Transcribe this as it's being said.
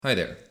Hi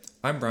there,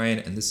 I'm Brian,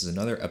 and this is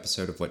another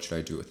episode of What Should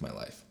I Do With My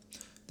Life?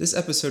 This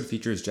episode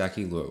features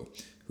Jackie Luo,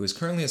 who is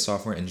currently a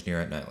software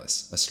engineer at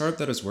Nihilus, a startup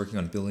that is working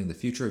on building the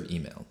future of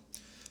email.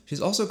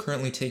 She's also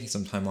currently taking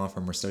some time off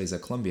from her studies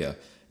at Columbia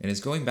and is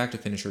going back to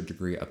finish her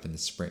degree up in the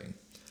spring.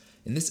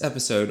 In this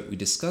episode, we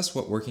discuss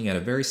what working at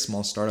a very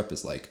small startup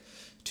is like,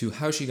 to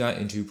how she got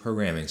into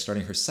programming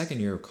starting her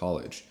second year of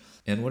college,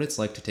 and what it's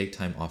like to take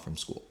time off from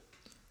school.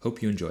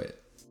 Hope you enjoy it.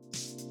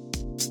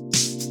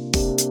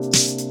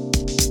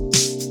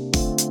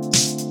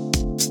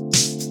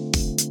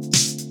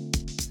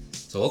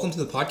 So welcome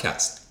to the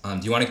podcast.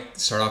 Do you want to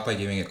start off by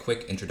giving a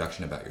quick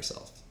introduction about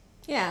yourself?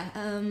 Yeah.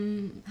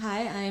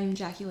 Hi, I'm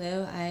Jackie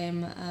Liu.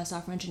 I'm a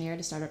software engineer at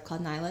a startup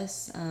called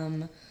Nihilus.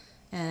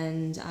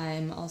 And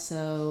I'm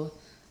also,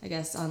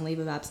 on leave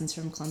of absence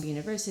from Columbia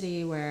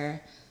University,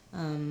 where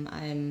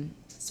I'm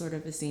sort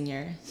of a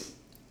senior.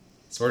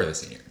 Sort of a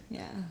senior.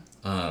 Yeah.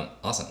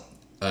 Awesome.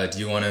 Do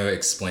you want to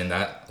explain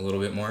that a little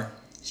bit more?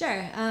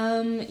 Sure.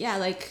 A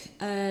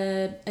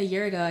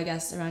year ago,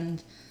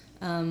 around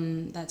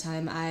that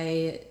time,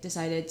 I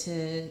decided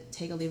to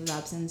take a leave of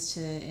absence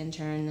to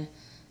intern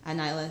at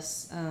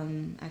Nihilus,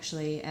 and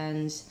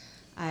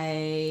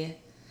I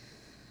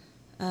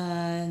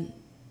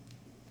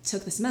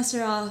took the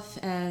semester off,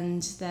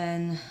 and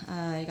then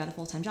I got a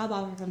full-time job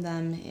offer from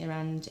them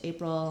around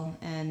April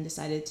and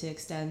decided to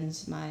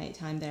extend my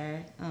time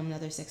there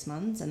another 6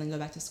 months and then go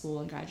back to school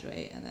and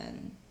graduate and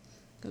then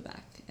go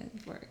back and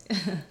work.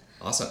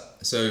 Awesome.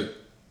 So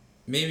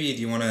maybe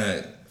do you want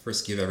to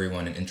first give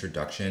everyone an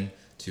introduction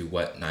to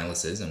what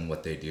Nihilus is and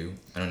what they do?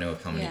 I don't know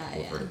how many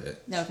people have heard of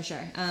it. No, for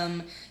sure.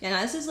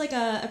 Nihilus is like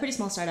a pretty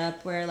small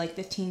startup. We're like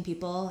 15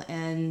 people,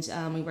 and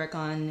we work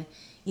on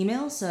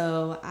email.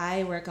 So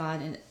I work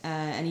on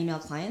an email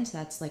client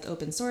that's like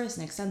open source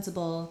and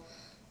extensible.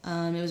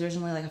 It was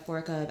originally like a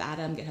fork of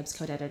Atom, GitHub's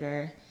code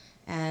editor,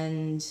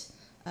 and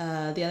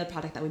the other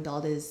product that we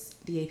build is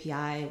the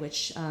API,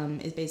 which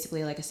is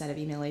basically like a set of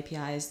email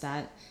APIs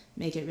that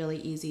make it really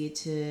easy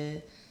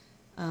to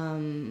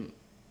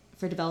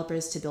for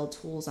developers to build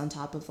tools on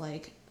top of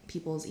like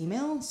people's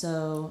email.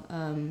 So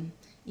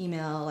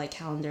email, like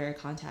calendar,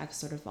 contacts,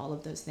 sort of all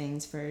of those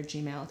things for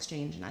Gmail,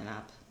 Exchange, and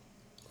IMAP.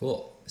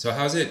 Cool. So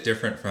how is it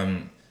different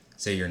from,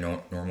 say, your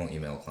normal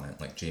email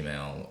client like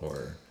Gmail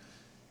or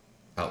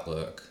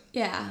Outlook?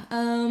 Yeah.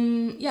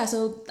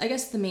 So I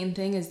guess the main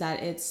thing is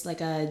that it's like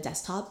a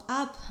desktop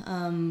app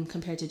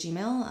compared to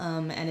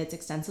Gmail, and it's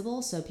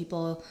extensible. So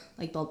people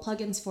like build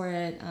plugins for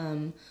it.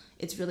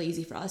 It's really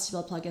easy for us to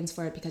build plugins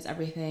for it because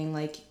everything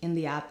like in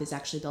the app is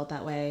actually built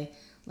that way.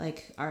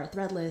 Like our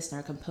thread list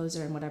and our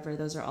composer and whatever,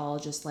 those are all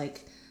just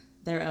like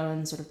their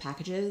own sort of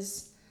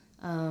packages,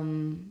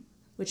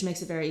 which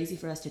makes it very easy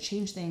for us to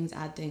change things,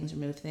 add things,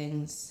 remove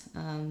things,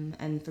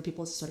 and for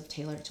people to sort of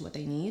tailor it to what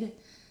they need.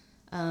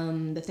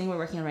 The thing we're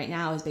working on right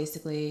now is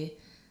basically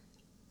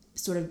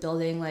sort of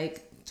building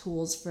like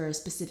tools for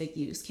specific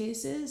use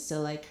cases.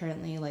 So like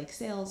currently like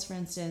sales, for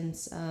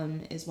instance,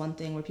 is one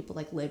thing where people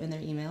like live in their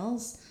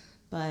emails,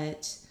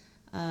 but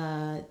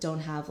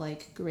don't have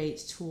like great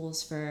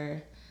tools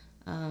for,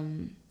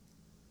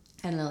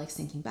 like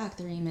syncing back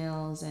their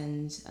emails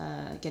and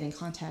getting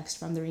context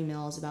from their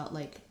emails about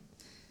like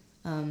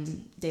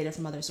data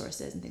from other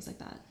sources and things like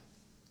that.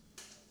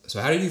 So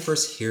how did you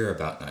first hear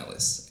about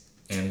Nihilus,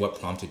 and what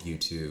prompted you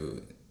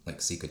to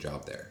like seek a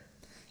job there?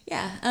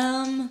 Yeah,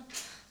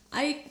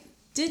 I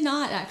did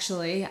not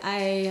actually.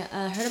 I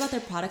heard about their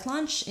product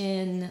launch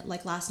in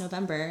like last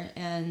November,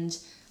 and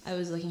I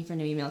was looking for a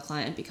new email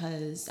client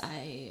because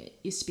I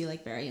used to be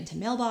like very into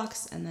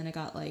Mailbox, and then it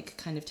got like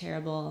kind of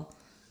terrible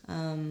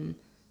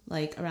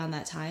like around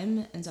that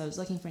time, and so I was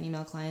looking for an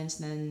email client,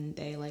 and then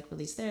they like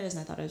released theirs, and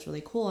I thought it was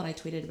really cool, and I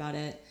tweeted about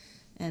it,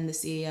 and the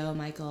CEO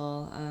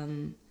Michael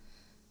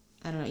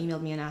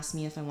emailed me and asked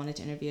me if I wanted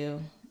to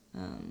interview,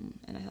 and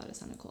I thought it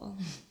sounded cool.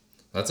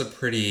 That's a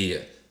pretty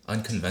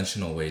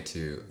unconventional way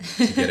to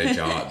get a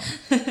job.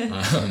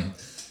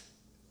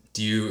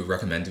 Do you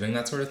recommend doing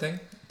that sort of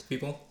thing to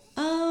people?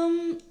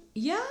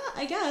 Yeah,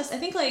 I guess. I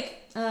think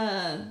like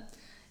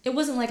it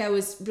wasn't like I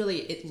was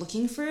really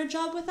looking for a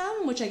job with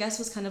them, which I guess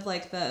was kind of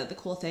like the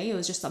cool thing. It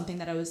was just something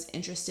that I was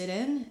interested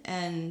in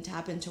and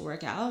happened to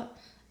work out.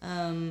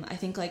 I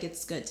think like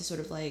it's good to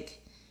sort of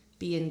like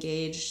be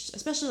engaged,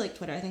 especially like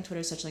Twitter. I think Twitter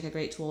is such like a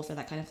great tool for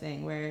that kind of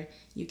thing, where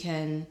you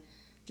can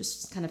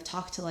just kind of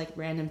talk to like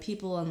random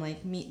people and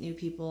like meet new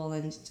people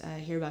and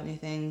hear about new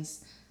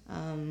things.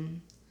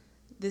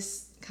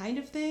 This kind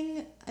of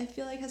thing I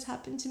feel like has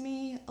happened to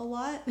me a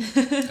lot.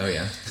 Oh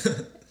yeah.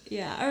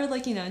 Yeah, or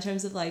like, in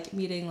terms of like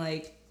meeting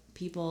like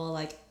people,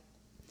 like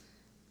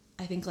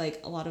I think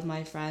like a lot of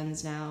my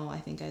friends now, I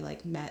think I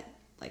like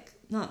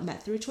not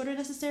met through Twitter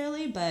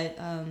necessarily, but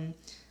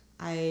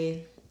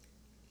I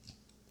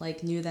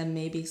like knew them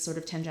maybe sort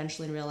of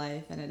tangentially in real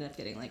life and ended up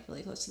getting like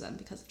really close to them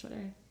because of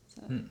Twitter.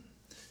 So.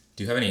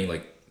 Do you have any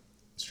like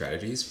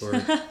strategies for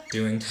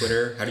doing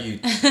Twitter? How do you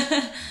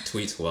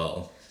tweet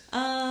well?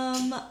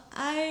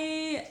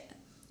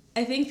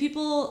 I think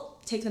people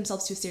take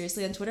themselves too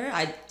seriously on Twitter.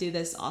 I do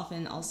this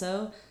often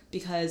also,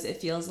 because it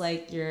feels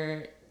like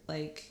you're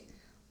like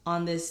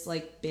on this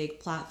like big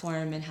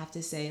platform and have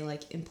to say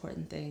like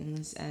important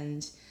things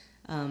and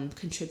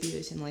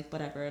contribute and like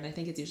whatever. And I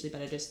think it's usually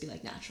better to just be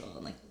like natural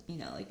and like, you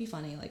know, like be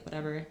funny, like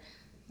whatever.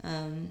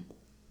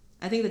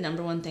 I think the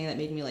number one thing that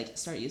made me like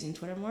start using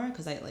Twitter more,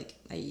 because I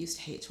used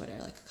to hate Twitter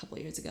like a couple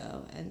years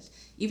ago, and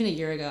even a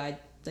year ago I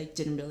like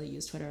didn't really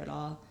use Twitter at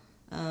all.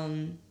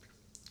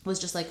 Was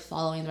just like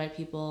following the right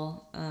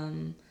people,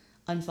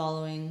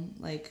 unfollowing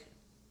like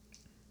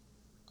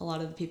a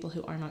lot of the people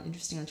who are not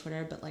interesting on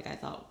Twitter, but like I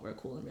thought were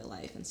cool in real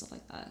life and stuff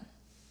like that.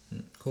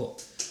 Cool.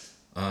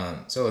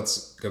 So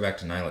let's go back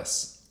to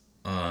Nihilus.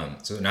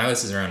 So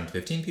Nihilus is around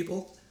 15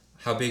 people.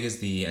 How big is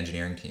the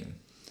engineering team?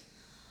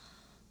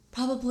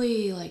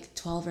 Probably like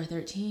 12 or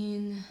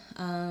 13.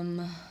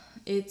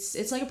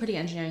 It's like a pretty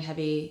engineering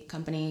heavy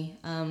company.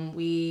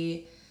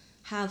 We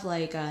have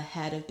like a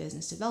head of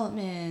business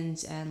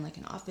development and like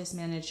an office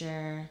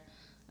manager.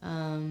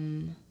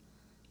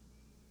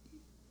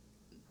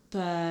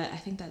 But I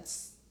think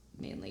that's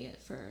mainly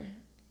it for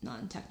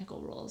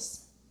non-technical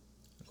roles.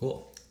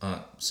 Cool.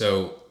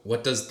 So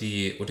what do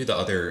the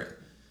other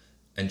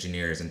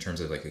engineers in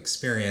terms of like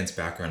experience,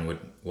 background,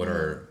 what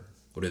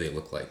do they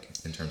look like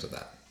in terms of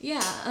that? Yeah,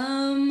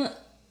 I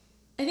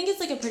think it's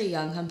like a pretty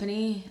young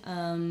company,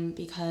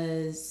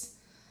 because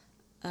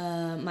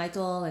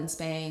Michael and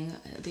Spang,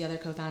 the other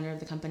co-founder of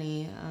the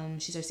company,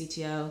 she's our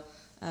CTO,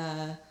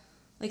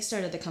 like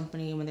started the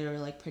company when they were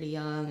like pretty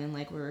young, and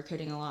like we're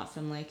recruiting a lot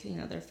from like, you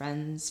know, their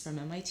friends from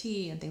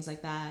MIT and things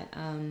like that.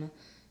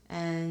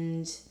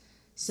 And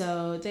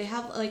so they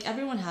have like,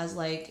 everyone has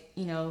like,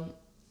 you know,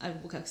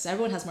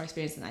 everyone has more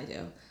experience than I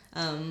do.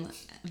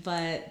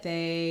 But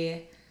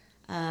they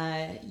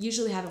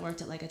usually haven't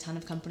worked at like a ton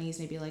of companies,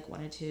 maybe like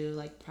one or two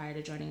like prior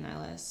to joining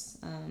Nihilus.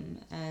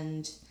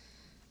 And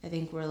I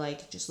think we're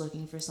like just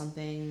looking for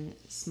something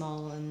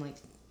small and like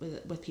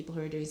with people who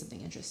are doing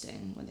something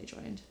interesting when they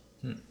joined.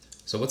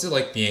 So what's it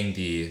like being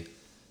the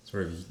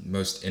sort of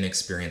most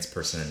inexperienced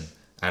person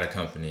at a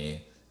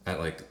company at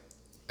like,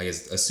 I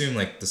guess, assume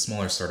like the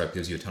smaller startup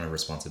gives you a ton of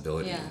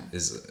responsibility. Yeah.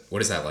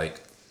 What is that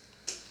like?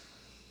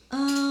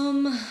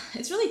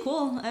 It's really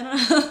cool. I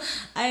don't know.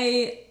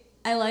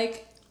 I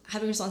like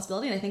having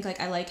responsibility, and I think like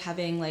I like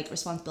having like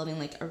responsibility in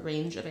like a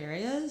range of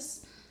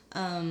areas.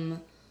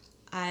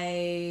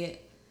 I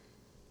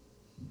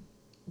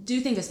do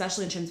think,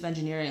 especially in terms of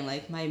engineering,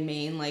 like my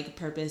main like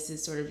purpose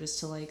is sort of just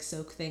to like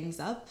soak things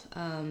up,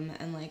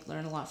 and like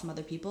learn a lot from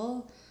other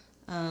people,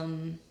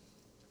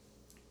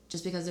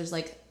 just because there's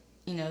like,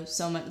 you know,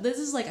 so much. This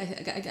is like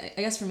I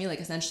guess for me like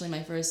essentially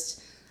my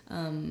first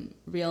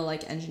real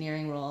like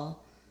engineering role,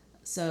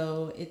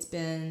 so it's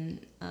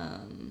been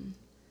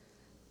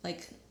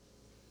like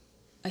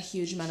a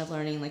huge amount of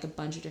learning, like a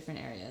bunch of different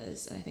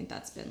areas, and I think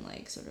that's been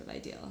like sort of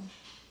ideal.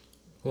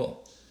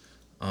 Cool.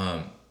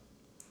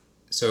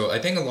 So I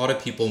think a lot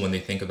of people, when they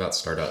think about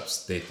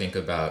startups, they think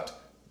about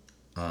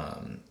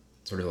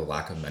sort of a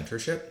lack of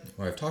mentorship.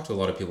 Or I've talked to a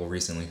lot of people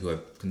recently who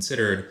have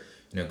considered,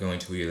 you know, going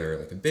to either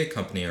like a big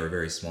company or a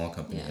very small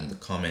company. Yeah. And the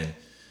common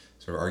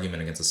sort of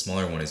argument against a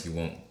smaller one is you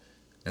won't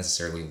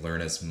necessarily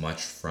learn as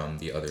much from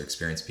the other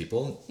experienced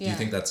people. Yeah. Do you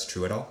think that's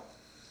true at all?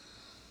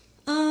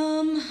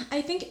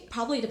 I think it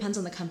probably depends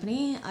on the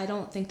company. I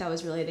don't think that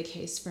was really the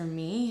case for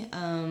me.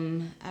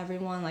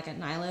 Everyone like at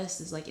Nihilus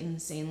is like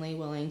insanely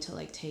willing to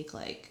like take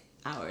like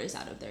hours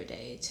out of their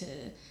day to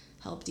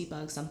help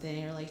debug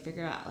something or like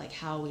figure out like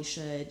how we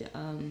should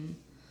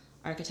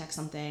architect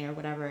something or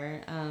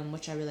whatever,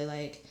 which I really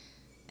like.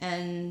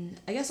 And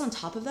I guess on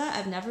top of that,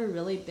 I've never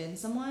really been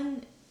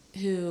someone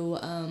who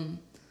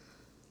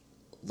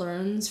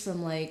learns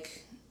from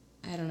like,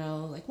 I don't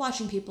know, like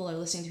watching people or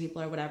listening to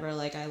people or whatever.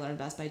 Like I learn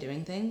best by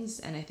doing things,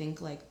 and I think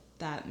like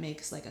that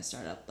makes like a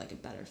startup like a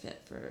better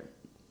fit for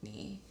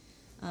me,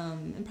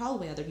 and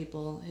probably other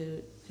people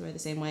who are the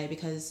same way,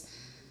 because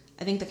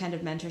I think the kind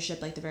of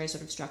mentorship, like the very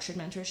sort of structured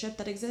mentorship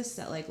that exists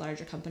at like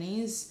larger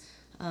companies,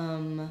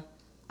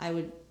 I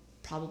would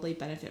probably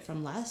benefit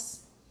from less.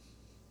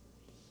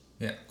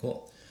 Yeah,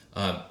 cool.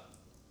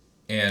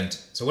 And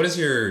so what does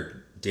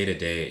your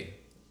day-to-day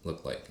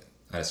look like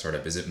at a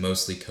startup? Is it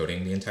mostly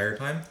coding the entire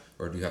time,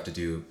 or do you have to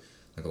do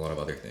like a lot of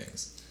other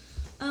things?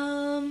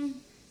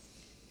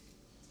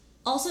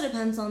 Also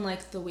depends on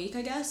like the week,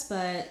 I guess,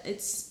 but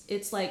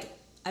it's like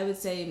I would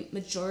say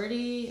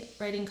majority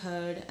writing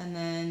code, and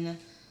then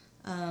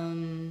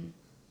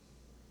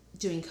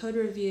doing code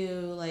review,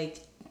 like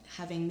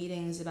having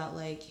meetings about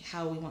like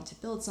how we want to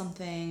build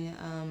something.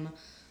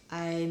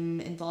 I'm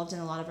involved in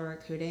a lot of our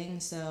recruiting,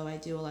 so I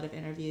do a lot of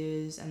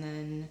interviews, and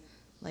then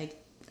like,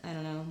 I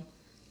don't know,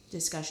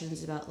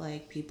 discussions about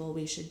like people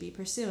we should be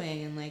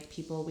pursuing and like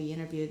people we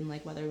interviewed and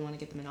like whether we want to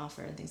get them an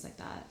offer and things like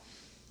that.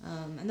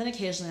 And then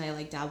occasionally I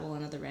like dabble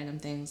in other random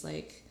things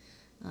like,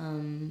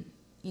 you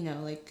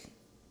know, like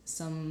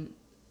some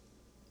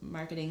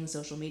marketing,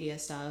 social media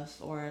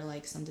stuff, or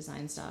like some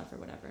design stuff or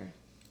whatever.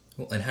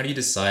 Well, and how do you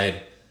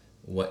decide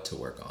what to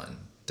work on?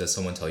 Does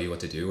someone tell you what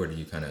to do, or do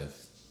you kind of,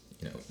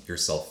 you know,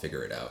 yourself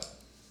figure it out?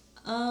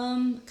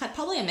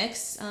 Probably a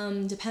mix.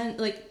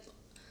 Like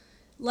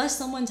less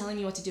someone telling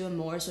me what to do and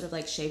more sort of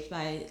like shaped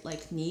by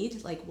like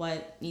need, like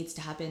what needs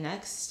to happen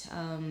next,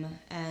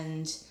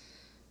 and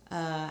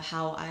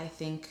how I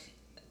think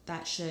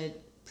that should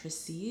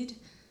proceed.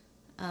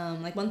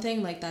 Like one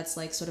thing like that's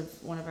like sort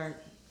of one of our,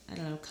 I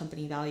don't know,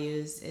 company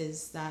values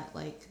is that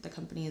like the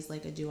company is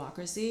like a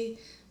do-ocracy,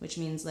 which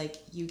means like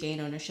you gain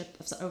ownership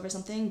over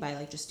something by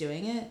like just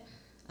doing it.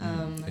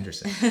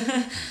 Interesting.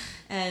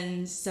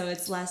 And so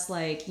it's less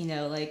like, you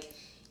know, like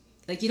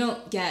you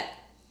don't get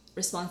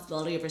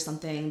responsibility over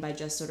something by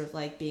just sort of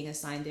like being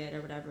assigned it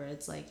or whatever.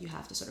 It's like you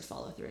have to sort of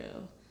follow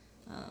through.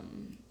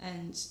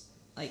 And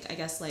like I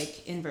guess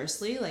like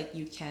inversely, like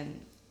you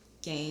can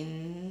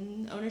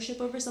gain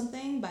ownership over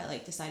something by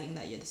like deciding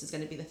that this is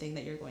going to be the thing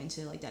that you're going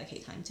to like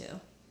dedicate time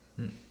to.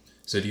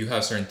 So do you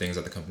have certain things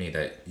at the company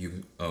that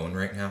you own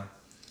right now?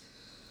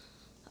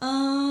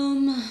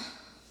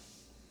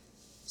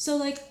 So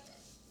like,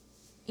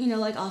 you know,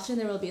 like often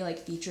there will be like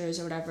features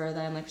or whatever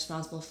that I'm like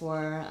responsible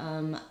for.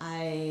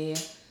 I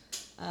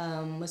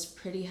was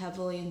pretty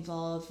heavily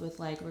involved with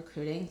like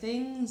recruiting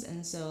things,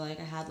 and so like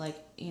I had like,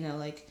 you know,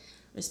 like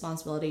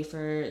responsibility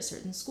for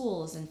certain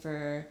schools and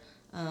for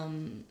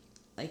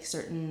like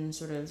certain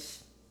sort of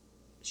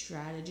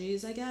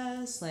strategies, I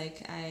guess.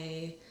 Like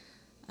I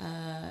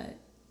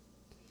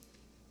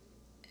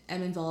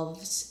am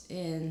involved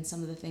in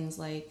some of the things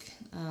like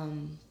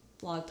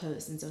blog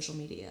posts and social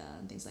media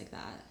and things like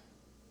that.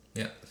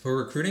 Yeah, for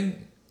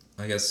recruiting,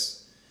 I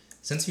guess,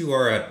 since you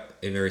are at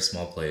a very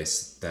small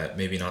place that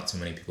maybe not so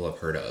many people have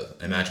heard of,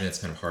 I imagine it's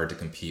kind of hard to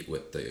compete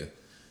with the,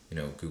 you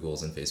know,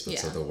 Googles and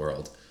Facebooks of the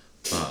world.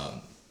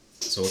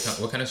 So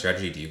what kind of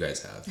strategy do you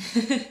guys have?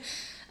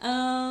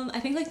 I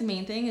think like the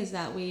main thing is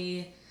that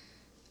we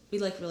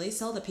like really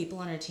sell the people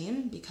on our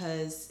team,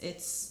 because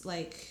it's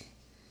like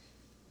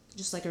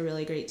just like a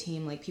really great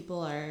team. Like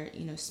people are,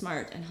 you know,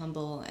 smart and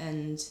humble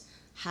and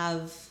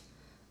have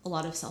a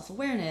lot of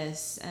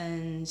self-awareness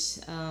and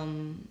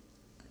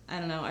I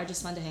don't know, are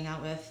just fun to hang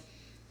out with.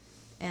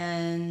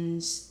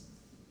 And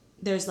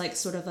there's like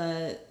sort of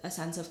a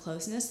sense of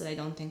closeness that I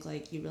don't think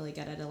like you really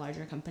get at a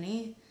larger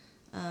company.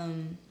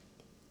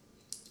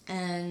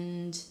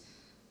 And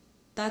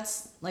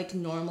that's like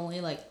normally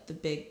like the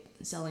big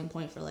selling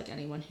point for like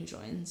anyone who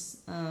joins.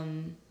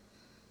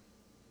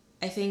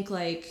 I think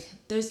like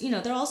there's, you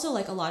know, there are also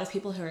like a lot of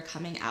people who are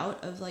coming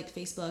out of like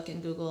Facebook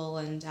and Google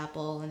and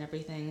Apple and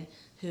everything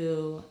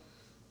who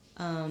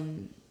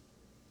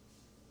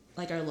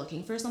like are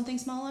looking for something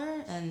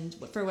smaller, and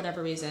for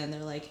whatever reason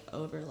they're like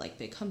over like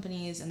big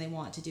companies and they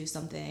want to do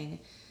something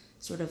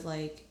sort of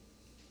like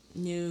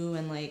new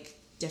and like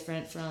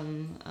different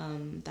from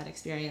that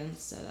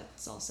experience. So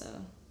that's also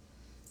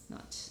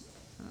not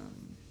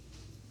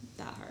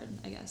that hard,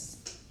 I guess.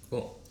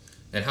 Cool.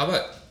 And how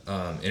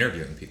about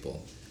interviewing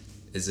people?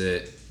 Is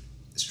it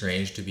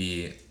strange to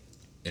be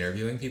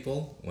interviewing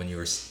people when you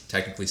were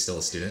technically still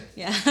a student?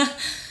 Yeah.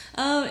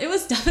 It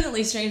was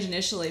definitely strange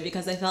initially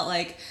because I felt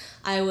like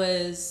I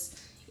was,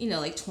 you know,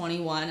 like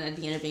 21 and I'd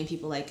be interviewing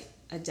people like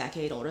a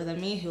decade older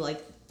than me who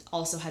like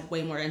also had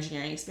way more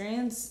engineering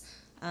experience.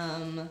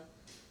 But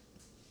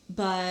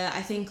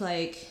I think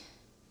like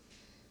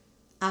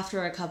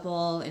after a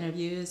couple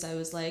interviews, I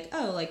was like,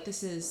 oh, like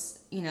this is,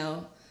 you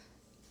know,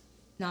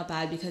 not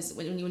bad, because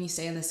when you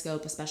stay in the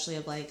scope, especially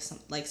of like some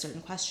like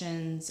certain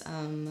questions,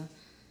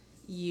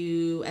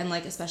 you, and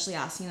like especially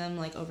asking them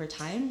like over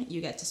time,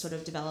 you get to sort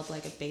of develop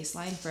like a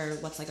baseline for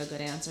what's like a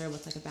good answer,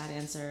 what's like a bad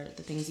answer,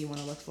 the things you want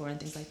to look for and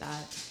things like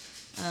that.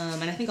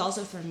 And I think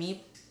also for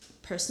me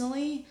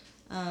personally,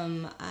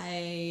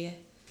 I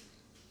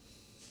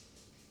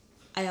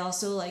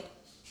also like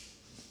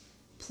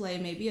play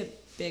maybe a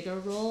bigger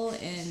role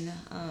in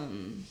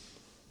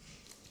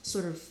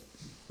sort of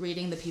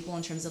reading the people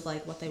in terms of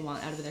like what they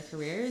want out of their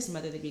careers and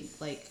whether they'd be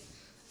like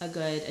a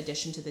good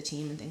addition to the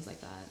team and things like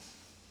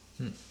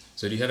that.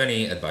 So do you have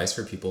any advice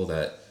for people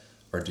that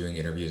are doing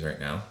interviews right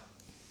now?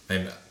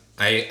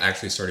 I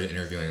actually started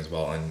interviewing as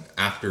well, and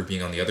after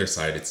being on the other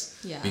side, it's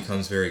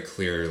becomes very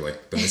clear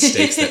like the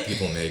mistakes that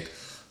people make.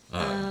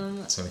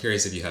 So I'm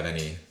curious if you have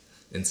any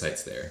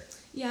insights there.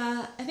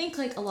 Yeah, I think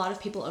like a lot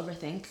of people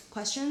overthink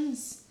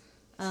questions,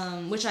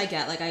 which I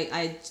get. Like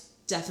I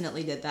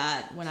definitely did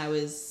that when I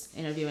was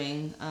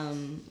interviewing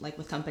like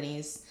with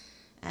companies,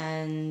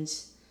 and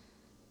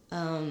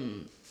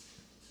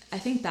I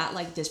think that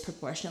like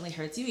disproportionately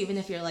hurts you, even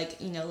if you're like,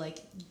 you know, like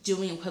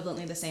doing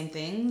equivalently the same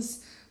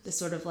things. This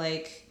sort of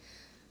like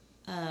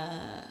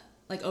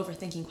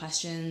overthinking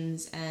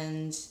questions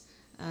and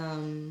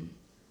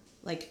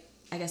like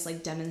I guess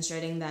like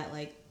demonstrating that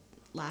like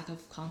lack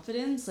of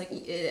confidence, like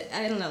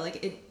I don't know,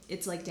 like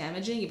it's like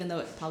damaging, even though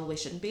it probably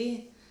shouldn't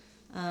be.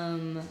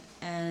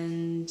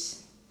 And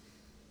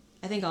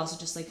I think also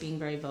just like being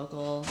very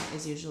vocal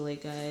is usually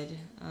good.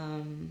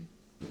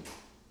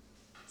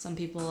 Some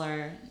people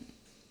are,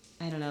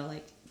 I don't know,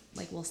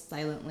 like will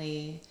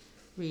silently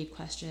read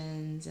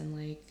questions and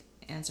like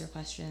answer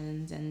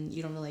questions, and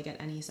you don't really get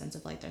any sense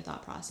of like their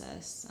thought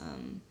process.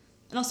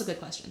 And also good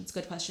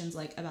questions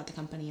like about the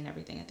company and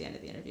everything at the end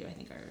of the interview, I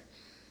think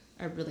are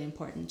are really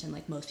important, and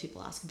like most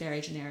people ask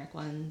very generic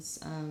ones.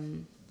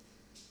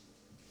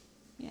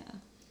 Yeah.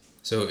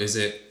 So is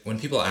it, when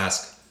people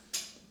ask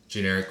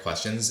generic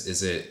questions,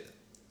 is it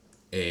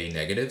a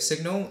negative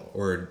signal,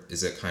 or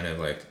is it kind of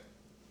like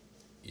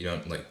you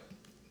don't like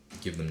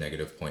give them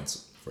negative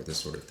points for this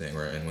sort of thing,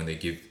 or and when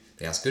they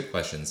ask good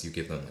questions, you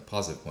give them like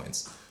positive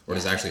points, or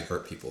does it actually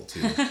hurt people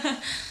too?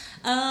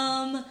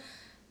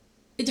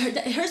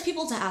 It hurts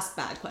people to ask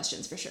bad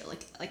questions for sure,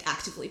 like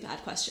actively bad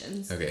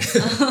questions. Okay.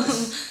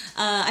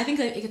 I think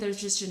that if they're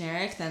just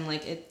generic, then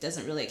like it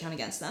doesn't really count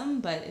against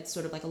them, but it's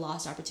sort of like a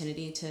lost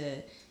opportunity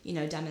to, you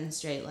know,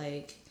 demonstrate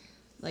like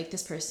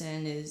this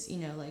person is, you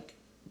know, like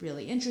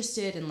really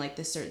interested in like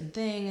this certain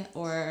thing,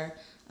 or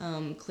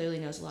clearly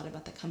knows a lot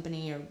about the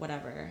company or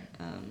whatever.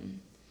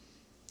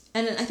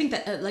 And I think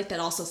that like that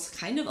also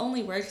kind of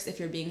only works if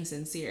you're being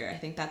sincere. I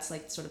think that's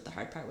like sort of the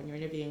hard part when you're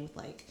interviewing with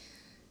like,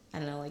 I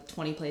don't know, like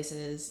 20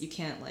 places. You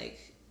can't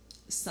like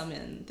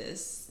summon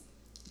this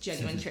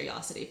genuine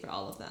curiosity for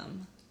all of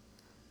them.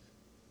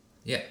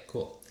 Yeah,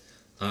 cool.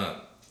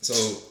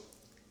 So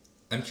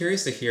I'm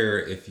curious to hear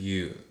if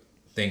you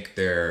think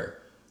there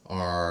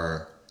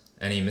are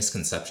any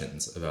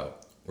misconceptions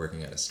about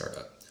working at a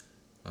startup.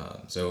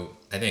 So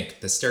I think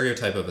the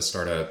stereotype of a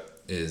startup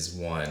is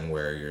one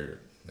where you're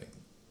like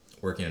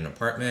working in an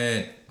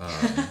apartment,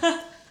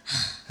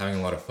 having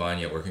a lot of fun,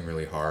 yet working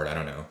really hard. I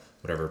don't know,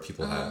 whatever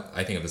people have.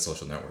 I think of The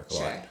Social Network a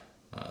lot.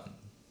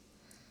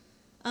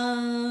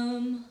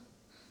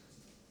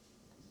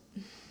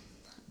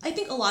 I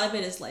think a lot of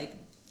it is like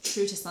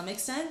true to some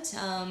extent.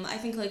 I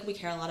think like we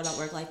care a lot about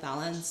work-life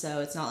balance, so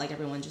it's not like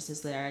everyone just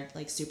is there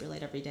like super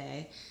late every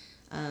day.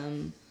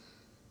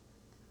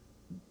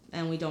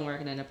 And we don't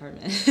work in an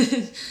apartment.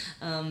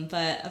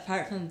 But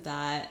apart from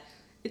that,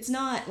 it's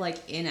not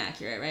like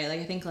inaccurate, right? Like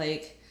I think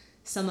like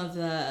some of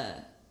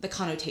the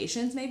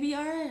connotations maybe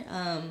are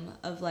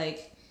of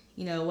like,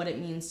 you know, what it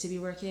means to be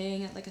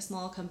working at like a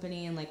small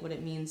company, and like what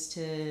it means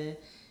to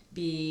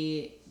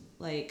be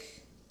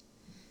like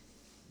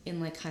in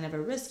like kind of a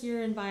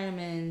riskier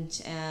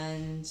environment,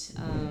 and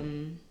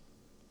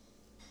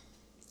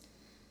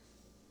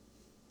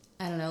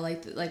I don't know,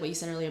 like what you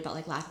said earlier about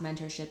like lack of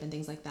mentorship and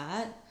things like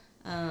that.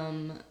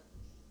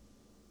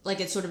 Like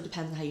it sort of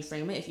depends on how you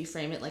frame it. If you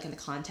frame it like in the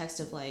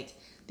context of like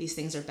these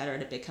things are better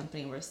at a big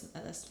company versus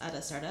at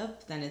a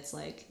startup, then it's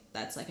like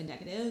that's like a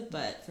negative.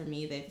 But for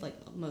me, they've like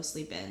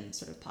mostly been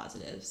sort of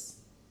positives.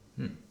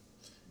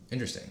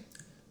 Interesting.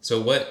 So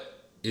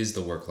what is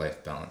the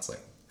work-life balance like?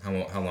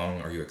 How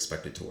long are you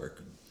expected to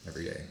work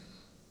every day?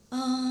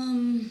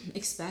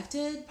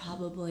 Expected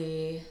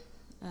probably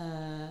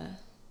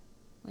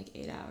like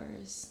 8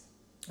 hours.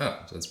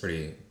 Oh, so it's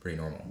pretty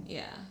normal.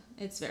 Yeah,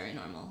 it's very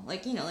normal.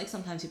 Like, you know, like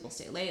sometimes people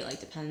stay late, like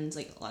depends,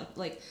 like a lot of,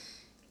 like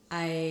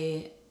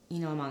I'm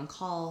on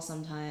call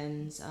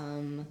sometimes.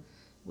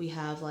 We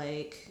have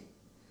like,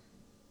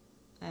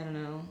 I don't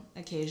know,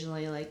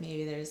 occasionally like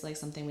maybe there's like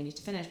something we need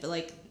to finish, but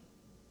like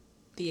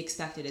the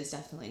expected is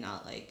definitely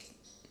not like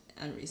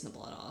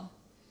unreasonable at all.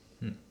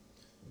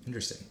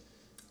 Interesting.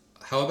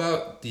 How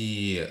about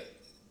the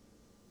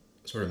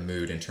sort of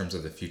mood in terms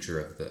of the future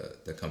of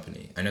the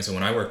company? I know, so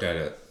when I worked at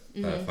a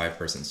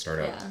 5-person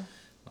startup,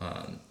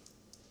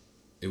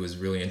 it was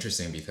really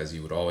interesting because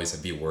you would always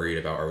be worried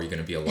about, are we going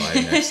to be alive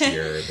next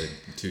year or the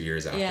 2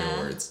 years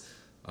afterwards?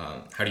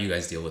 How do you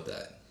guys deal with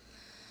that?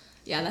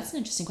 Yeah, that's an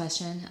interesting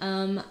question.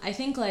 I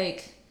think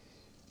like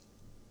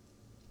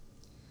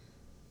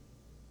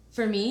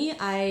for me,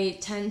 I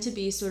tend to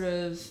be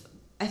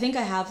I think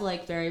I have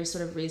like very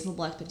sort of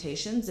reasonable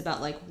expectations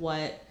about like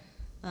what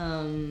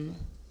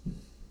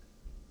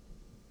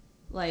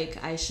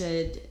like I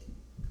should,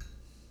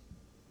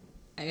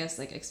 I guess,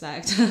 like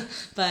expect.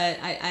 But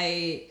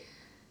I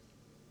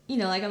you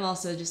know, like I'm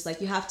also just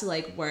like, you have to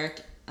like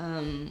work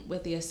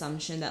with the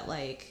assumption that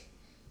like,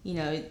 you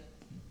know,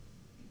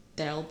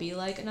 there'll be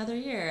like another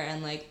year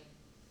and like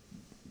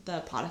the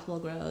product will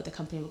grow, the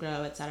company will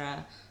grow,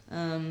 etc.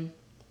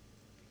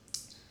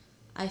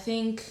 I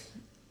think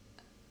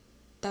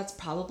that's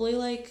probably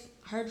like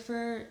hard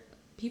for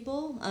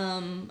people.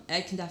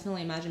 I can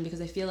definitely imagine,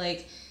 because I feel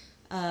like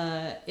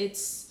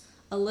it's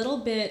a little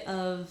bit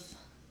of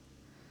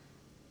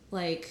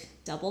like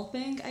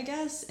doublethink, I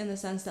guess, in the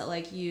sense that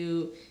like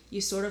you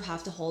sort of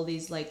have to hold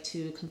these like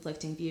two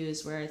conflicting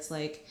views, where it's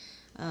like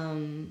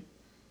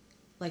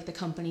the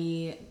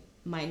company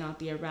might not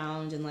be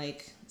around in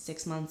like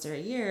 6 months or a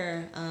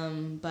year,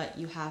 but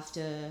you have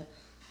to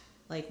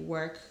like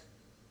work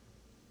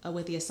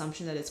with the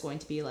assumption that it's going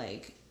to be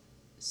like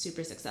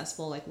super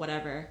successful, like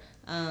whatever.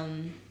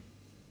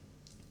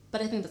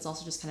 But I think that's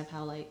also just kind of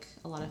how like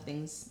a lot of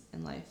things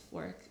in life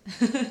work.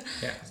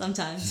 Yeah.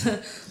 Sometimes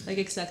like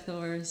expect the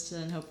worst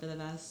and hope for the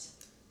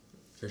best.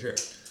 For sure.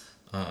 So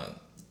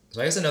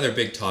I guess another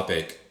big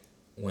topic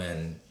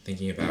when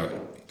thinking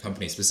about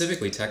companies,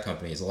 specifically tech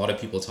companies, a lot of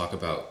people talk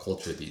about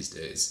culture these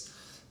days.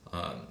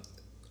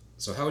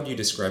 So how would you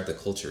describe the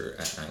culture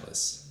at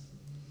Nihilus?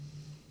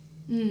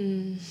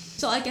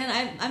 So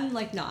again, I'm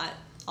like not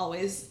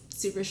always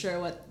super sure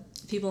what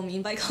people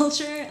mean by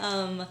culture.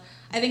 I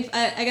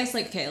guess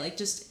like, okay, like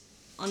just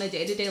on a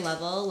day-to-day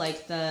level,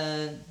 like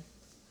the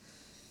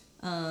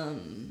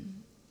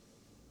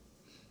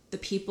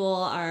people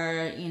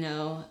are, you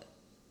know,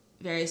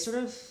 very sort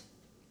of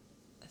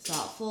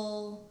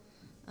thoughtful,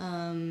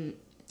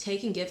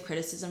 take and give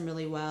criticism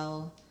really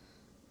well,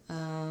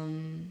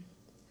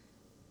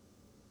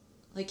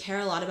 like care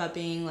a lot about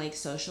being like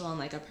social on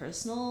like a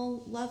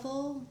personal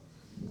level.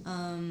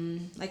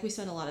 Like we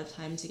spend a lot of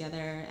time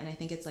together, and I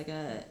think it's like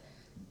a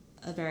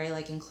very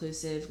like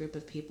inclusive group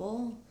of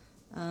people.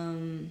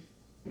 And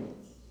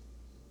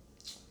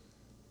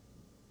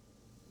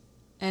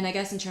I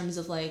guess in terms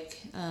of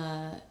like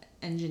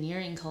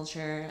engineering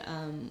culture,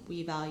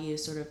 we value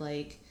sort of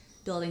like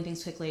building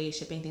things quickly,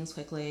 shipping things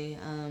quickly,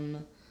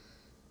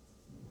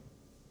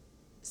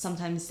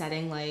 sometimes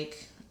setting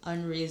like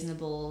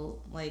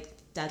unreasonable like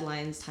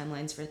deadlines,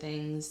 timelines for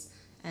things,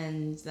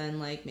 and then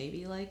like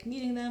maybe like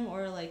meeting them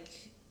or like,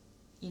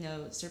 you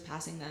know,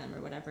 surpassing them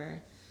or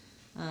whatever,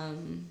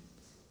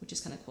 which is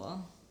kind of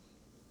cool.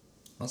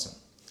 Awesome.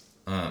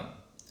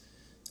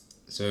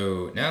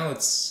 So now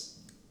let's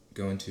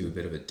go into a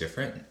bit of a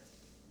different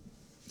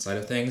side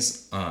of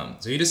things.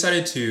 So you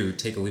decided to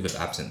take a leave of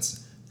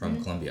absence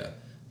from Columbia.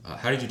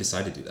 How did you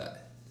decide to do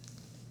that?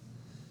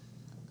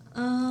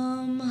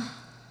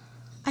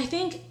 I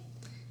think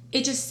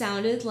it just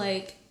sounded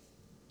like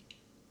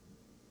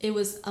it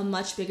was a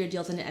much bigger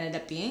deal than it ended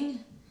up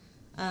being.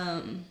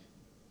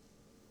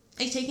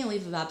 Like taking a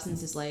leave of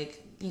absence is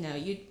like, you know,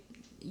 you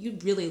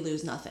really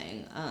lose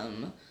nothing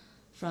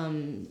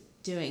from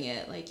doing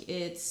it. Like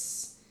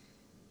it's,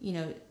 you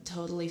know,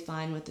 totally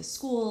fine with the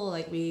school.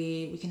 Like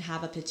we can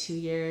have up to 2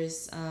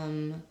 years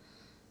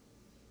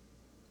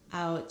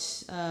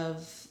out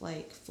of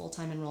like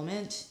full-time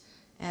enrollment,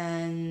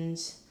 and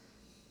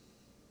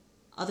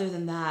other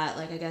than that,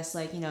 like I guess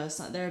like, you know,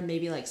 there may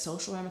be like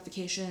social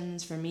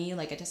ramifications for me.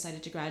 Like I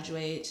decided to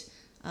graduate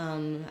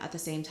at the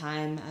same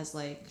time as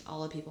like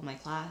all the people in my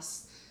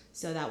class,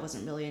 so that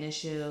wasn't really an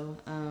issue.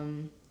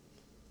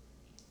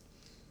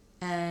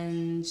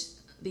 And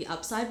the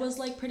upside was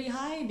like pretty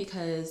high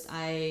because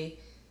I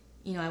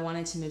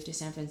wanted to move to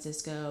San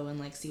Francisco and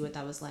like see what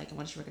that was like. I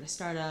wanted to work at a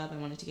startup. I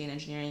wanted to gain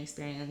engineering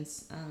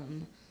experience,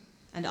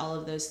 and all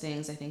of those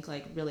things I think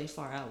like really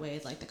far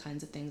outweighed like the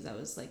kinds of things I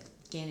was like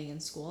gaining in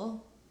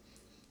school.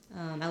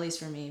 At least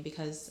for me,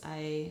 because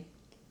I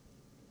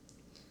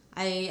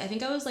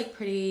think I was like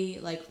pretty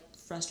like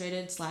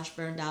frustrated /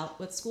 burned out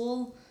with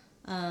school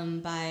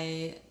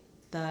by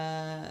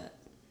the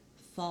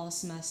fall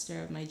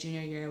semester of my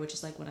junior year, which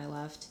is like when I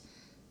left.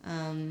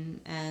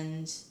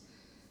 And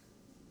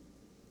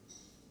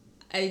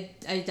I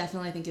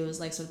definitely think it was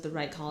like sort of the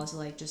right call to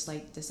like just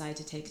like decide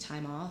to take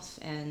time off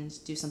and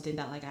do something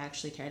that like I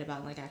actually cared about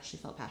and like actually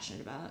felt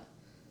passionate about.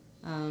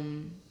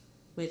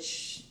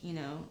 Which, you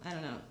know, I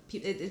don't know.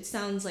 It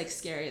sounds like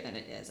scarier than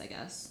it is, I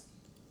guess.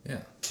 Yeah,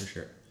 for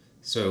sure.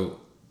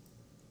 So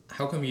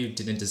how come you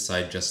didn't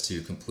decide just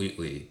to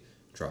completely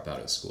drop out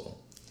of school?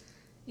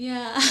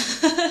 Yeah.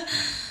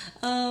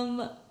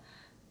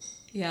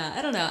 Yeah,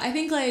 I don't know. I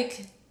think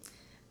like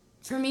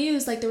for me it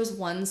was like there was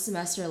one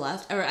semester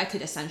left, or I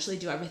could essentially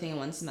do everything in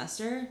one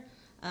semester.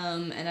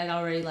 And I'd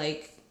already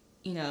like,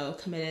 you know,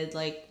 committed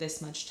like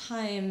this much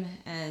time,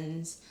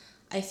 and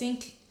I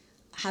think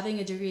having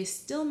a degree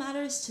still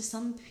matters to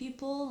some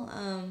people.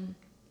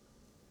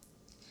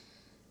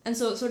 And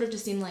so it sort of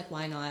just seemed like,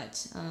 why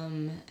not?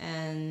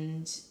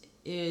 And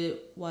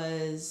it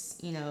was,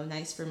 you know,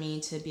 nice for me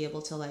to be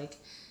able to like,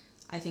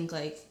 I think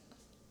like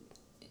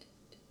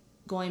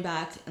going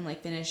back and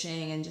like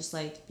finishing and just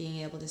like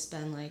being able to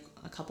spend like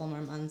a couple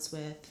more months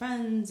with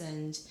friends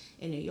and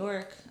in New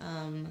York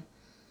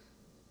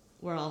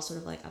were all sort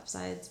of like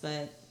upsides.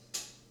 But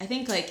I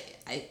think like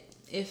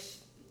if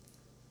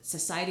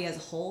society as a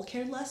whole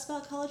cared less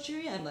about college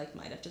degree, I like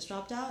might have just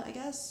dropped out, I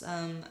guess.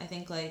 I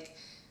think like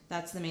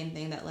that's the main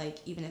thing, that like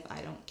even if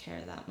I don't care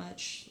that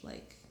much,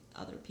 like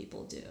other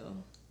people do.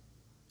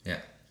 Yeah,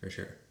 for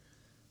sure.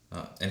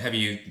 And have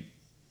you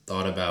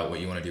thought about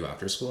what you want to do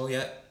after school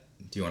yet?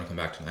 Do you want to come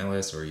back to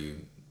Nihilus, or are you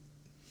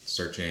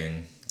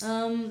searching?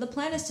 The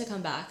plan is to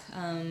come back.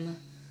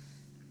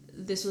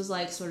 This was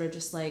like sort of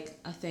just like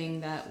a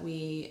thing that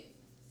we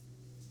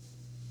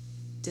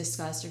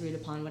discussed, agreed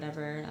upon,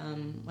 whatever,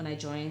 when I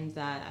joined,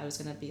 that I was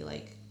going to be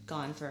like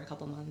gone for a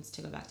couple months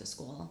to go back to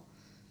school.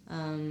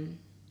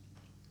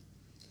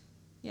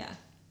 Yeah.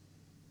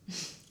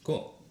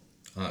 Cool.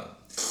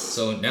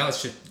 So now let's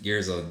shift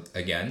gears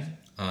again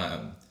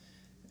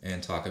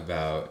and talk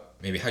about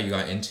maybe how you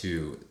got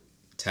into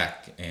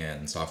tech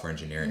and software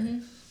engineering.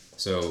 Mm-hmm.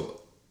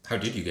 So how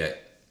did you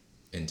get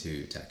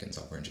into tech and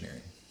software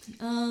engineering?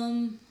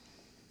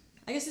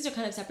 I guess these are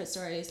kind of separate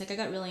stories. Like I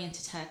got really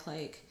into tech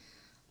like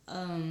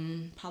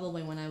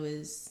probably when I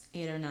was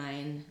 8 or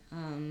 9,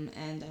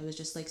 and I was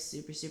just like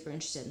super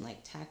interested in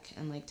like tech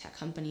and like tech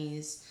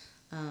companies.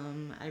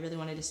 I really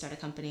wanted to start a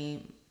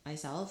company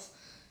myself,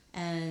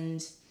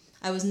 and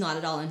I was not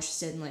at all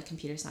interested in like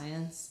computer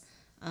science.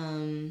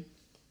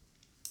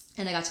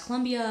 And I got to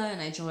Columbia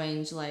and I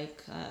joined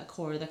like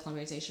CORE, the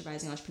Columbia Organization of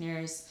Rising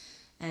Entrepreneurs,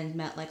 and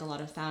met like a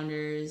lot of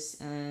founders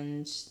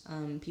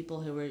and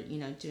people who were, you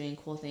know, doing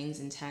cool things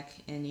in tech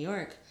in New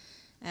York.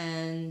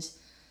 And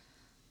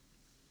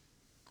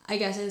I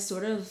guess I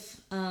sort of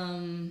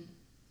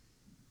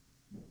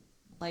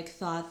like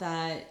thought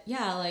that,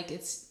 yeah, like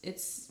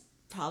it's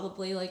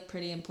probably like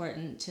pretty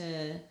important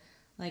to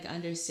like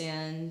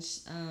understand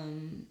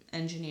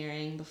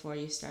engineering before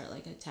you start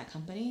like a tech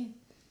company.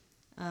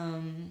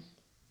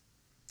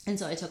 And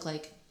so I took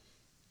like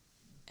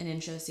an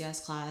intro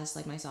CS class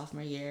like my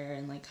sophomore year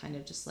and like kind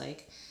of just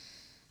like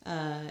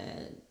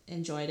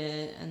enjoyed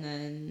it, and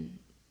then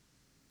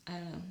I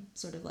don't know,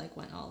 sort of like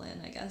went all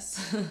in, I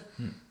guess.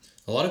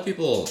 A lot of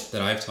people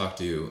that I've talked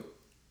to,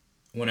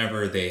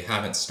 whenever they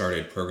haven't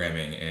started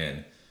programming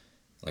in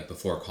like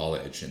before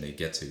college and they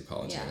get to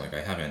college, Yeah. they're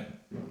like,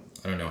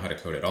 I don't know how to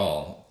code at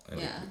all. I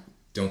Yeah.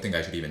 don't think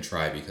I should even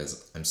try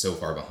because I'm so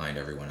far behind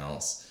everyone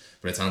else.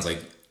 But it sounds like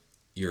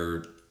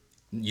you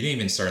didn't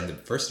even start in the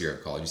first year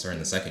of college, you started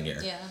in the second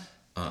year.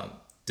 Yeah.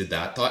 Did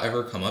that thought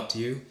ever come up to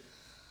you?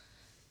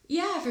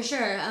 Yeah, for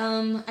sure.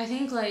 I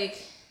think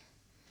like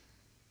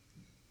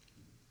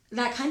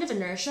that kind of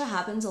inertia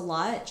happens a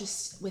lot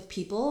just with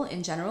people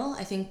in general.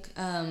 I think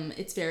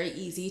it's very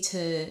easy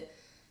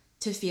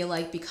to feel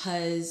like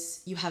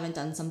because you haven't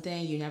done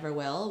something, you never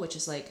will, which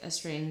is like a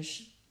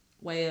strange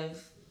way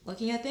of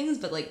looking at things,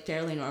 but like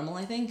fairly normal,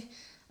 I think.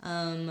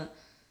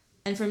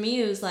 And for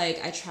me, it was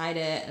like I tried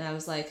it and I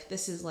was like,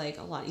 this is like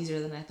a lot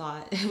easier than I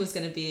thought it was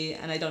going to be,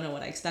 and I don't know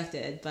what I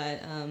expected.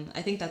 But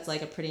I think that's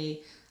like a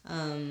pretty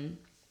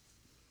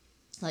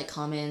like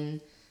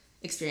common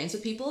experience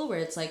with people, where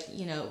it's like,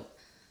 you know,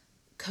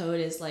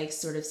 code is like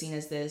sort of seen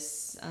as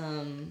this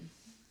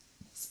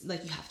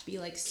like you have to be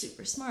like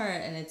super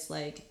smart, and it's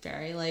like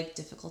very like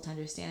difficult to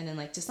understand, and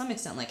like to some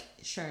extent like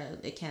sure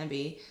it can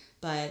be,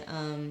 but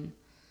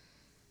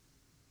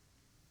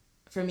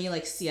for me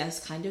like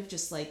CS kind of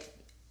just like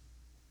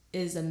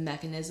is a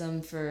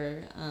mechanism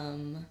for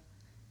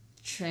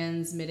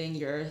transmitting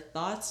your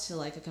thoughts to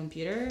like a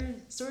computer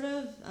sort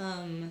of,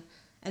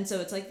 and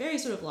so it's like very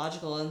sort of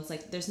logical, and it's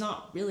like there's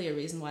not really a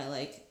reason why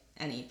like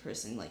any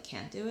person like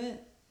can't do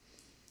it.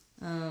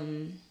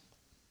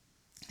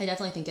 I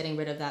definitely think getting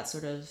rid of that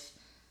sort of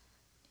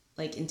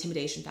like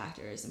intimidation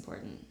factor is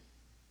important.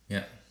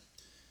 Yeah.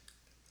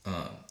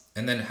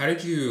 And then how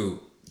did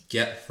you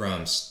get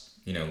from,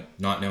 you know,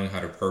 not knowing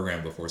how to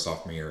program before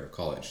sophomore year of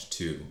college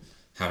to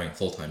having a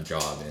full-time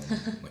job in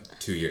like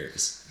 2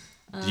 years?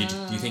 Do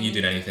you think you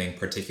did anything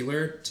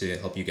particular to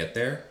help you get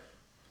there?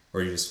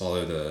 Or you just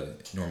follow the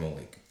normal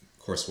like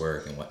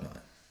coursework and whatnot?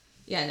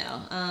 Yeah,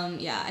 no.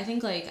 Yeah, I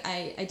think like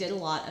I did a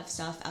lot of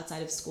stuff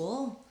outside of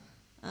school.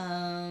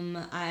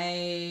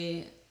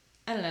 I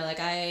don't know, like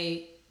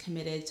I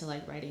committed to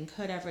like writing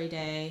code every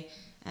day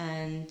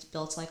and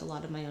built like a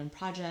lot of my own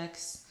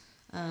projects.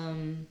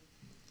 And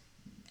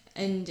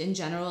in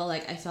general,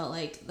 like I felt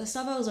like the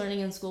stuff I was learning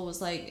in school was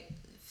like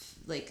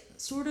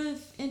sort of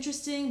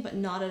interesting, but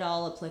not at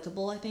all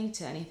applicable, I think,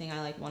 to anything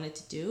I like wanted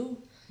to do.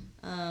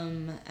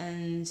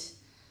 And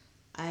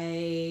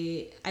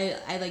I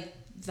like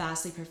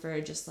vastly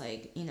preferred just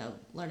like, you know,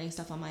 learning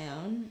stuff on my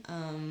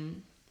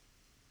own.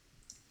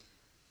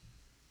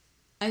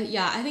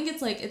 I think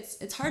it's like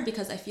it's hard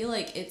because I feel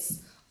like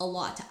it's a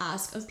lot to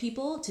ask of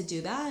people to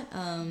do that.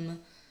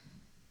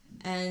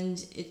 And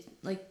it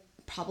like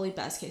probably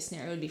best case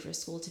scenario would be for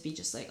school to be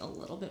just like a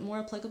little bit more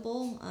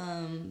applicable.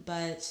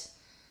 But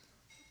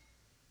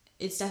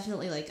it's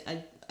definitely like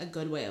a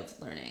good way of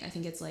learning. I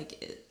think it's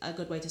like a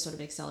good way to sort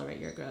of accelerate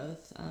your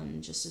growth.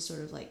 Just to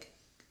sort of like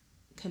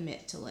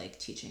commit to like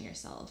teaching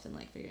yourself and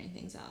like figuring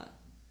things out.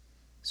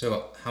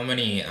 So how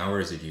many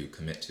hours did you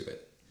commit to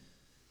it?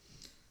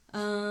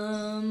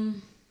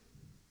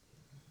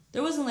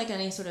 There wasn't like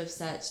any sort of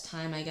set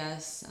time, I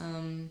guess.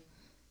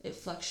 It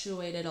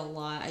fluctuated a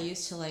lot. I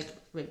used to like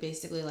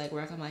basically like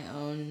work on my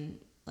own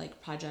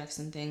like projects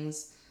and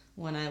things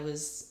when I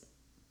was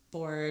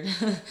bored,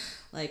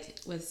 like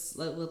with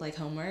like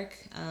homework.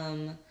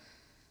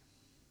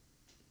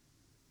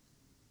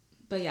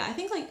 But yeah, I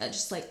think like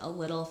just like a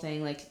little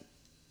thing, like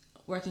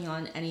working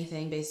on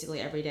anything basically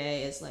every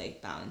day is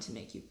like bound to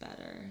make you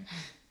better.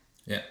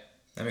 Yeah,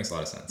 that makes a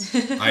lot of sense.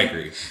 I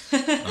agree.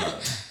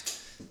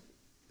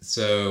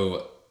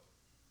 So,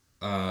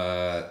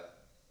 going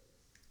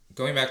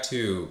back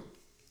to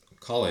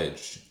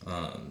college,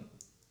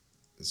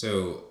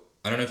 so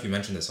I don't know if you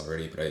mentioned this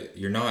already, but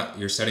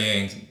you're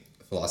studying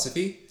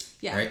philosophy,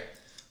 Yeah. right?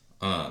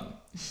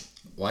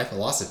 Why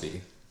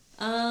philosophy?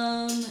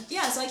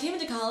 Yeah, so I came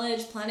into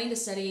college planning to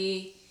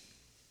study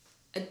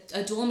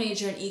a dual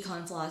major in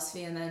econ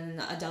philosophy and then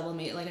a double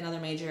like another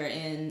major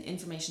in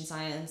information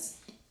science.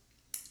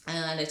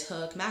 And I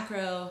took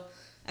macro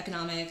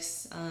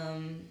economics,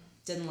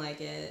 didn't like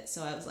it,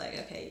 so I was like,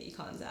 okay,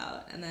 econ's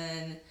out. And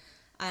then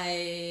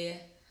I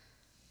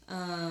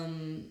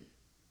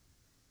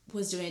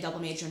was doing a double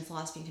major in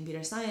philosophy and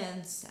computer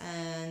science,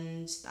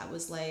 and that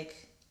was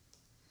like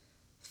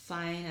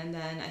fine. And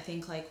then I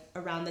think like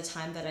around the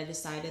time that I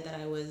decided that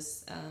I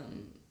was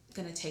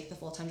gonna take the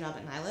full-time job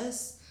at Nihilus,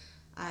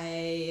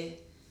 I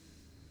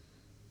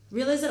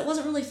realized that it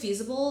wasn't really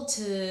feasible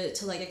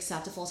to like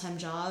accept a full-time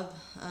job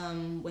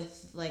with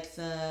like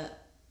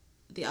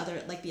the other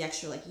like the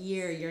extra like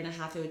year and a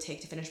half it would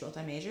take to finish both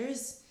my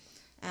majors.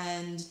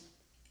 And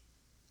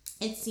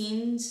it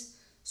seemed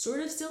sort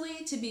of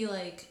silly to be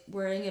like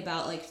worrying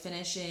about like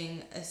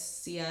finishing a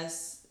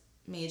CS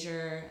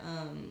major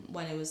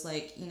when it was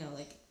like, you know,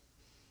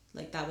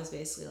 like that was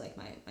basically like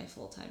my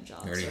full-time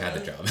job. You already had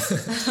the job.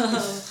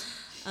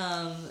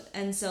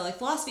 And so like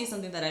philosophy is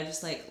something that I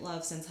just like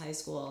loved since high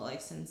school,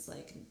 like since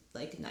like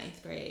ninth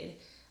grade.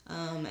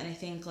 And I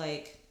think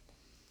like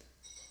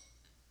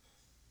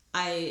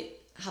I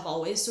have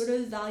always sort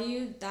of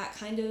valued that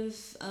kind of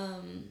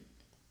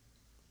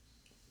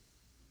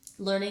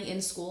learning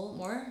in school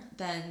more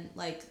than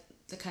like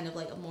the kind of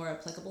like a more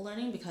applicable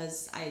learning,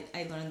 because I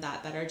learned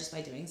that better just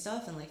by doing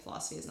stuff, and like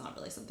philosophy is not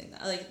really something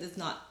that like it's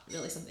not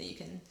really something you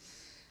can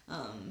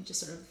just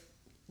sort of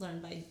learn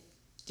by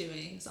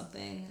doing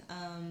something.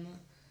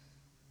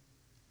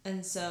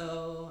 And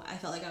so I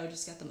felt like I would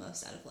just get the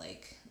most out of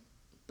like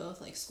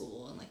both like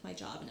school and like my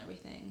job and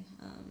everything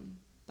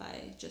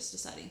by just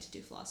deciding to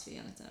do philosophy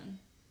on its own.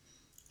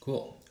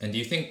 Cool. And do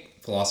you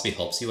think philosophy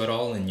helps you at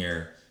all in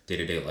your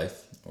day-to-day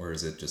life, or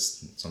is it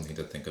just something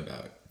to think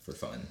about for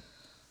fun?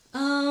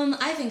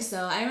 I think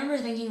so. I remember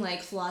thinking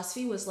like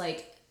philosophy was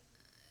like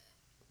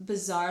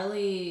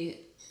bizarrely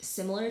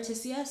similar to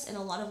CS in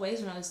a lot of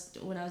ways when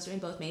I was doing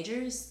both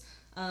majors.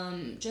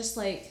 Just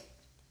like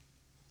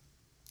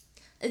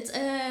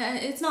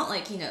it's not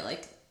like, you know,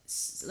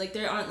 like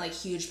there aren't like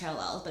huge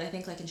parallels, but I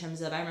think like in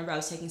terms of, I remember I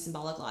was taking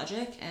symbolic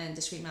logic and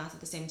discrete math at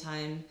the same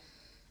time,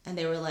 and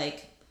they were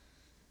like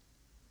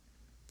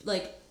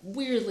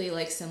weirdly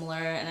like similar.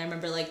 And I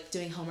remember like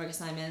doing homework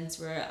assignments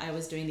where I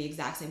was doing the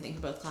exact same thing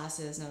for both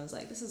classes, and I was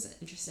like, this is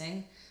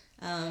interesting.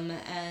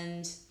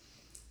 And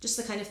just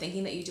the kind of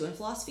thinking that you do in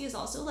philosophy is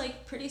also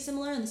like pretty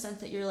similar in the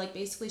sense that you're like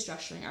basically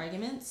structuring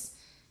arguments,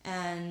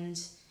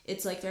 and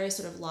it's like very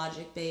sort of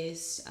logic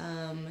based.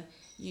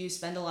 You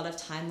spend a lot of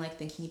time like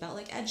thinking about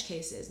like edge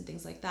cases and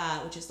things like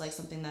that, which is like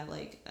something that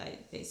like I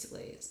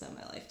basically spend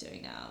my life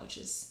doing now, which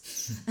is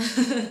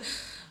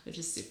which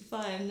is super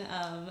fun.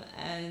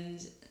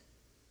 And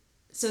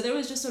so there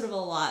was just sort of a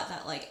lot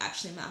that like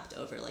actually mapped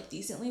over like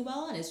decently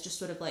well, and it's just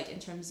sort of like in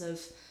terms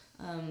of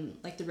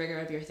like the rigor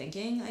of your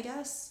thinking, I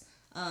guess,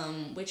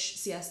 which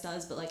CS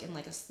does, but like in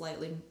like a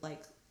slightly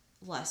like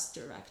less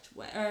direct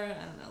way, or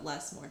I don't know,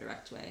 more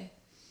direct way.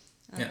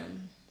 Yeah.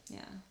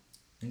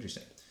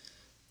 Interesting.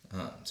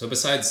 So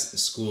besides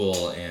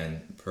school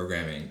and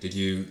programming,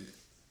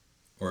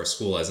 or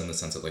school as in the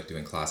sense of like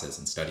doing classes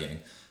and studying,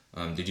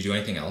 did you do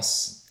anything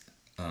else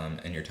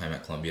in your time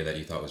at Columbia that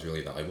you thought was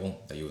really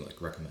valuable that you would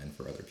like recommend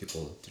for other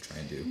people to try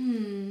and do?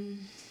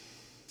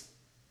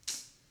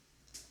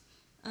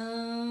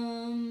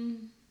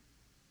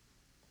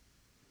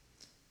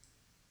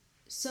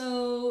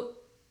 So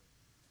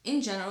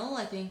in general,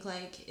 I think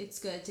like it's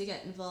good to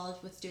get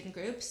involved with student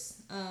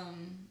groups,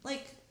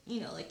 like, you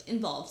know, like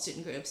involved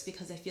student groups,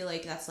 because I feel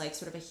like that's like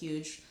sort of a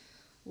huge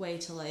way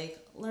to like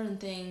learn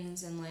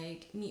things and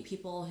like meet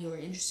people who are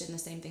interested in the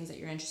same things that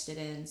you're interested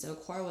in. So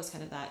core was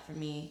kind of that for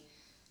me.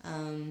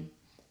 And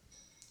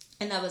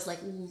that was like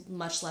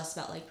much less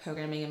about like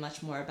programming and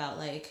much more about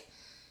like,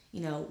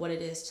 you know, what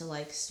it is to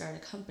like start a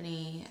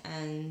company,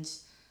 and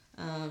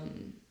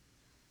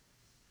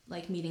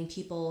like meeting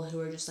people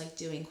who are just like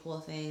doing cool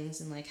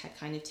things and like had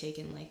kind of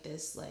taken like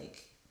this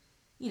like,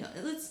 you know,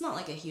 it's not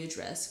like a huge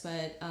risk,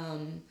 but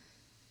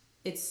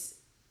it's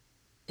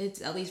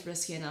at least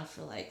risky enough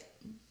for like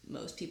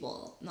most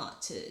people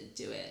not to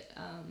do it.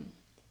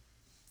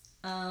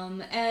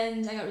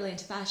 And I got really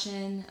into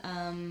fashion.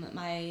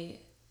 My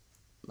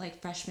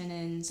like freshman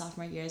and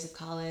sophomore years of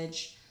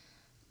college,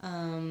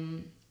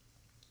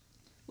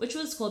 which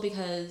was cool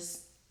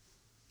because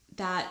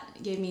that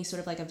gave me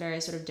sort of like a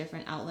very sort of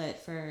different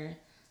outlet for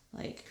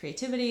like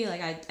creativity.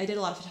 Like I did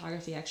a lot of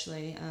photography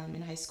actually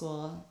in high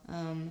school.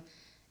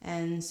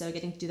 And so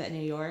getting to do that in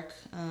New York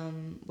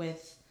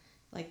with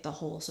like the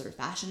whole sort of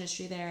fashion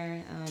industry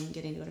there,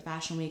 getting to go to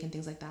Fashion Week and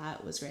things like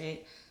that was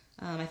great.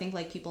 I think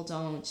like people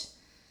don't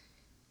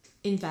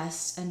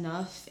invest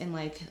enough in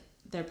like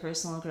their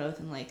personal growth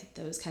and like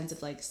those kinds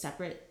of like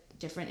separate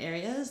different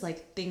areas,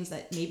 like things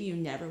that maybe you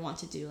never want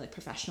to do like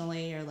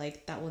professionally, or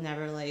like that will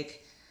never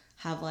like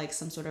have like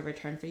some sort of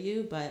return for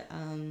you, but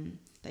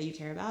that you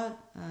care about.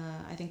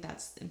 I think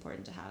that's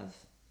important to have.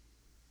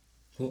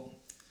 Cool.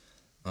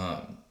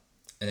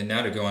 And then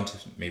now to go on to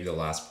maybe the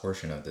last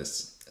portion of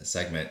this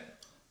segment,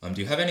 do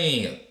you have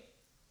any, you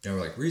know,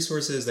 like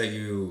resources that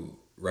you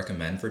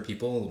recommend for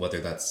people,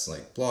 whether that's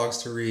like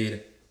blogs to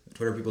read,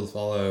 Twitter people to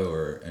follow,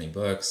 or any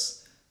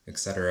books,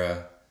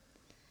 etc.,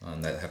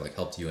 that have like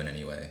helped you in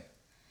any way?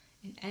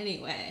 In any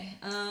way,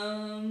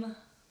 let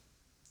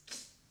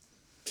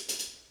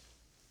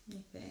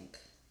me think.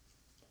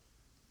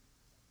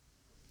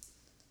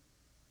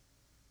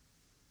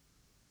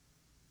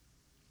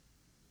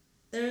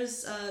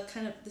 there's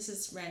kind of, this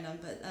is random,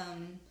 but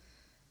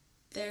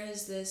there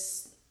is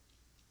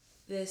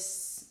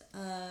this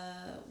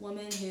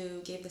woman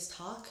who gave this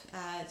talk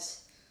at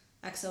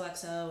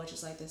XOXO, which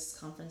is like this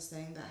conference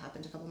thing that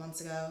happened a couple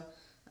months ago,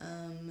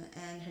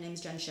 and her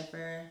name's Jen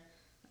Schiffer.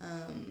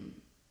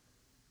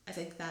 I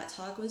think that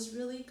talk was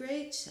really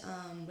great.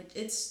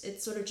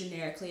 It's sort of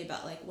generically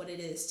about like what it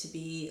is to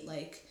be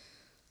like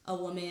a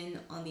woman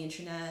on the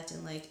internet,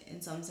 and like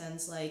in some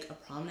sense like a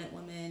prominent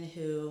woman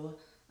who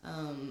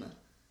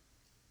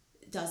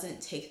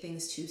doesn't take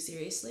things too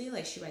seriously.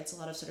 Like she writes a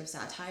lot of sort of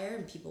satire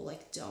and people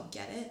like don't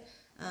get it.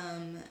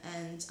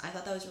 And I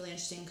thought that was really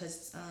interesting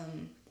because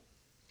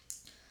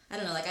I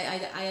don't know, like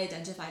I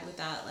identified with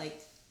that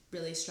like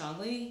really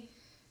strongly.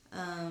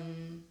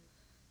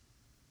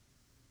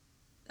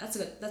 That's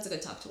a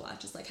good talk to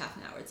watch. It's like half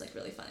an hour. It's like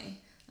really funny.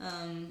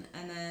 And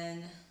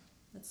then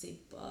let's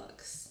see,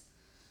 books.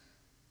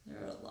 There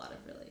are a lot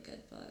of really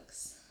good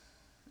books.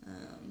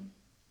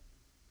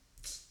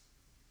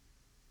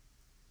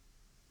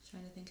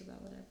 Trying to think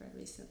about what I've read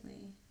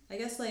recently. I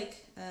guess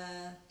like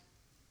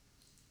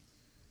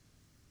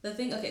the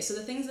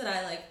things that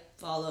I like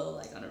follow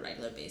like on a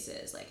regular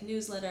basis, like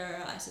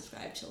newsletter. I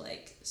subscribe to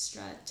like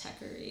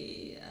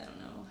Stratechery. I don't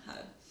know how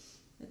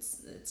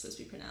it's supposed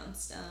to be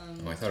pronounced.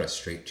 I thought it was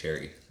Straight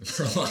Cherry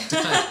for a long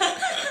time.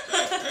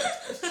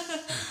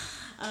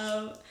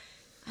 I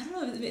don't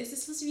know. Is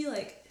this supposed to be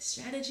like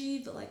strategy,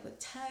 but like with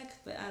tech?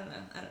 But I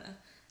don't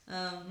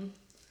know.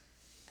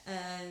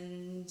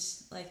 And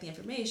like the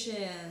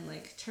information,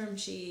 like term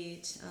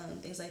sheet,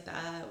 things like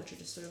that, which are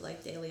just sort of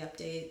like daily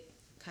update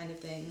kind of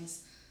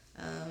things.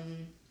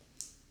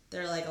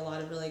 There are like a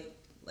lot of really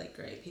like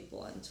great people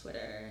on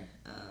Twitter.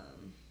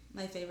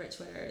 My favorite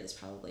Twitter is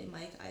probably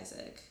Mike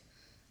Isaac.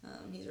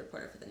 He's a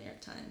reporter for the New York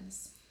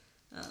Times.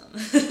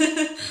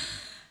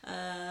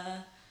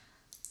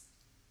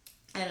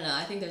 I don't know.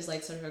 I think there's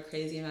like sort of a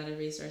crazy amount of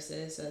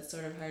resources, so it's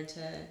sort of hard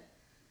to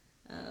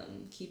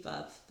keep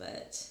up.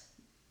 But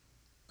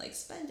like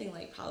spending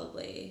like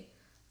probably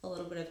a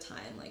little bit of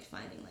time like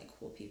finding like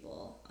cool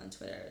people on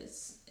Twitter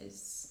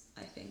is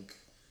I think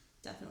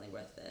definitely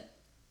worth it.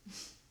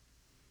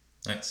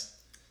 Nice.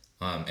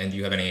 And do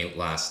you have any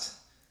last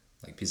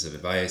like piece of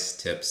advice,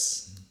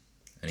 tips,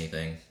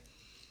 anything?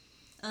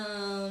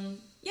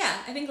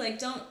 Yeah, I think like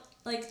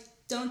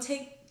don't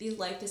take these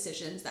life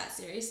decisions that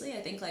seriously.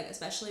 I think like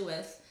especially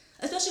with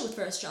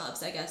first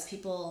jobs, I guess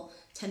people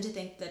tend to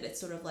think that it's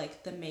sort of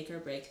like the make or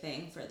break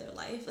thing for their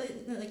life.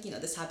 Like you know,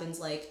 this happens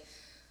like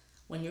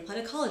when you apply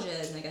to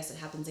colleges, and I guess it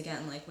happens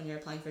again like when you're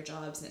applying for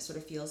jobs, and it sort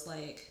of feels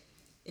like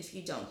if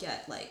you don't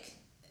get like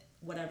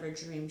whatever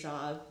dream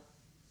job,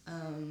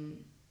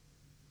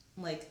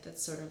 like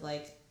that's sort of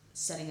like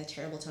setting a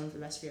terrible tone for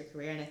the rest of your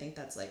career. And I think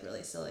that's like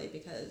really silly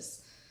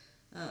because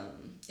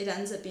it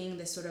ends up being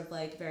this sort of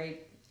like very,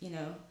 you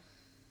know,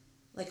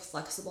 like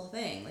flexible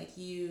thing. Like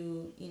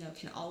you know,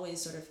 can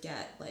always sort of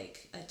get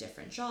like a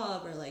different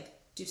job or like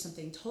do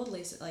something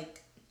totally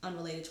like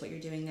unrelated to what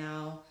you're doing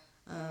now.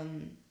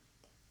 And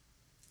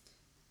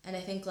I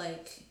think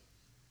like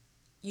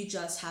you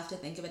just have to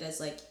think of it as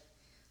like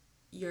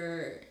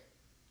your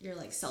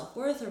like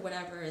self-worth or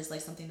whatever is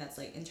like something that's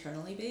like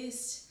internally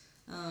based.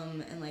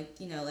 And like,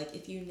 you know, like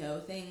if you know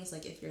things,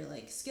 like if you're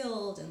like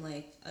skilled and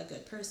like a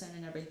good person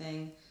and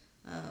everything,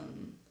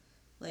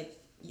 like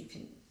you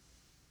can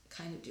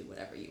kind of do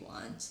whatever you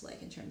want,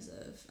 like in terms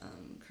of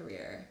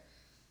career.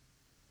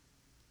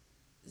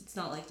 It's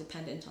not like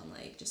dependent on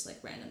like just like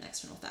random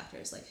external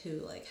factors, like who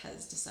like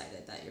has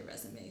decided that your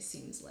resume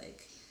seems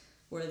like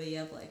worthy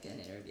of like an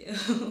interview.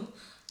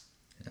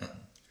 Yeah,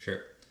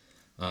 sure.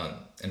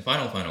 And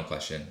final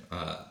question.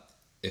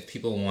 If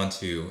people want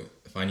to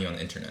find you on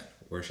the internet,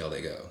 where shall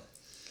they go?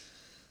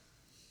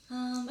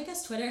 I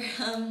guess Twitter.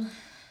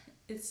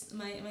 It's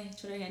my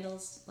Twitter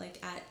handle's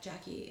like at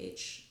Jackie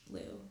H.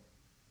 Liu.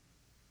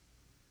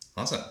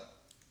 Awesome.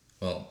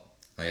 Well,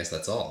 I guess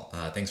that's all.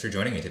 Thanks for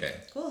joining me today.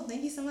 Cool.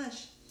 Thank you so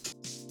much.